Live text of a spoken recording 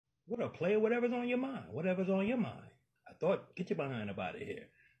What up, player? Whatever's on your mind. Whatever's on your mind. I thought, get your behind up out of here.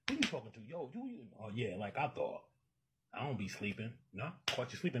 Who you talking to? Yo, you. Oh, yeah, like I thought. I don't be sleeping. No,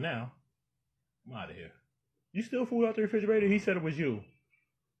 caught you sleeping now. I'm out of here. You still food out the refrigerator? He said it was you.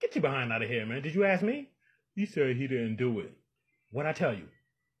 Get your behind out of here, man. Did you ask me? He said he didn't do it. What'd I tell you?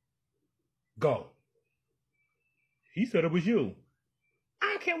 Go. He said it was you. I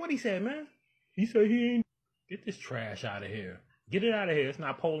don't care what he said, man. He said he ain't. Get this trash out of here. Get it out of here. It's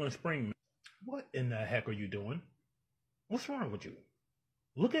not Poland Spring, man. What in the heck are you doing? What's wrong with you?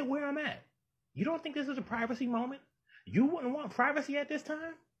 Look at where I'm at. You don't think this is a privacy moment? You wouldn't want privacy at this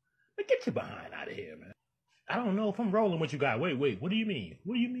time? But get your behind out of here, man. I don't know if I'm rolling with you guys. Wait, what do you mean?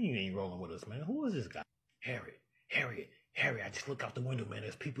 What do you mean you ain't rolling with us, man? Who is this guy? Harriet, I just look out the window, man.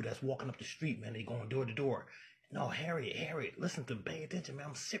 There's people that's walking up the street, man. They going door to door. No, Harriet, listen to me. Pay attention, man.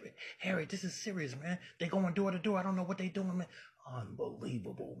 I'm serious. Harriet, this is serious, man. They going door to door. I don't know what they doing, man.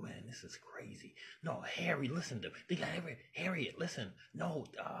 Unbelievable, man. This is crazy. No, Harry, listen to me. They got Harriet, listen. No,